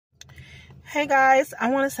Hey guys, I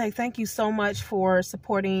want to say thank you so much for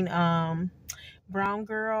supporting Brown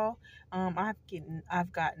Girl.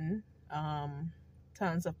 I've gotten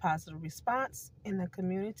tons of positive response in the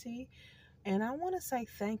community, and I want to say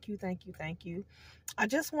thank you, thank you, thank you. I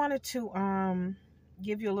just wanted to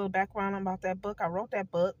give you a little background about that book. I wrote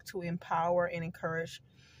that book to empower and encourage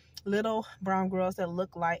little brown girls that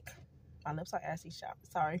look like my lips are ashy shop.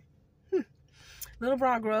 Sorry, little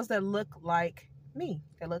brown girls that look like me,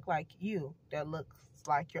 that look like you, that looks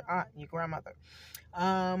like your aunt, your grandmother.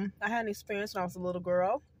 I had an experience when I was a little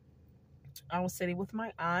girl. I was sitting with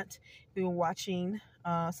my aunt. We were watching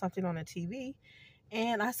something on the TV,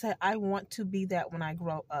 and I said, I want to be that when I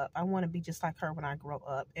grow up. I want to be just like her when I grow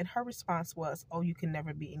up. And her response was, oh, you can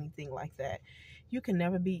never be anything like that. You can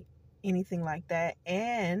never be anything like that.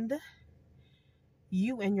 And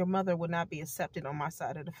you and your mother would not be accepted on my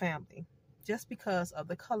side of the family just because of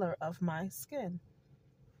the color of my skin.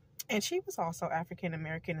 And she was also African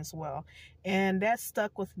American as well. And that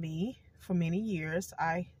stuck with me for many years.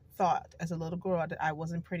 I thought as a little girl that I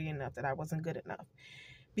wasn't pretty enough, that I wasn't good enough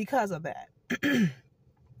because of that.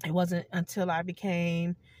 It wasn't until I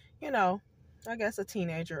became, you know, I guess a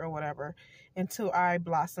teenager or whatever, until I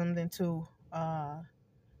blossomed into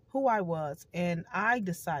who I was. And I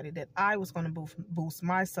decided that I was going to boost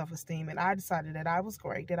my self esteem. And I decided that I was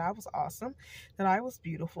great, that I was awesome, that I was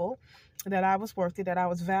beautiful, that I was worthy, that I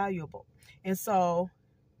was valuable. And so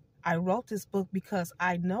I wrote this book because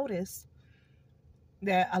I noticed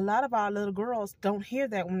that a lot of our little girls don't hear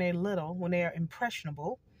that when they're little, when they're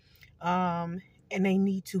impressionable. And they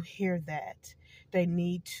need to hear that. They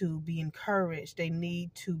need to be encouraged. They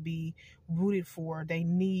need to be rooted for. They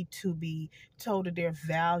need to be told that they're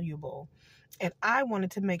valuable. And I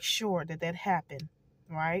wanted to make sure that that happened,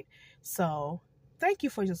 right? So thank you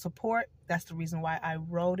for your support. That's the reason why I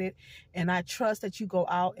wrote it. And I trust that you go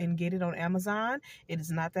out and get it on Amazon. It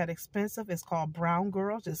is not that expensive. It's called Brown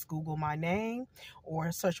Girl. Just Google my name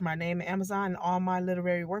or search my name in Amazon, and all my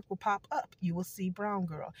literary work will pop up. You will see Brown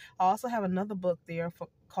Girl. I also have another book there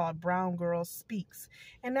called Brown Girl Speaks.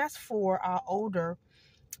 And that's for our older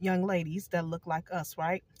young ladies that look like us,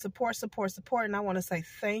 right? Support, support, support. And I want to say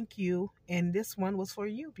thank you. And this one was for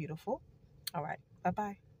you, beautiful. All right.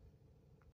 Bye-bye.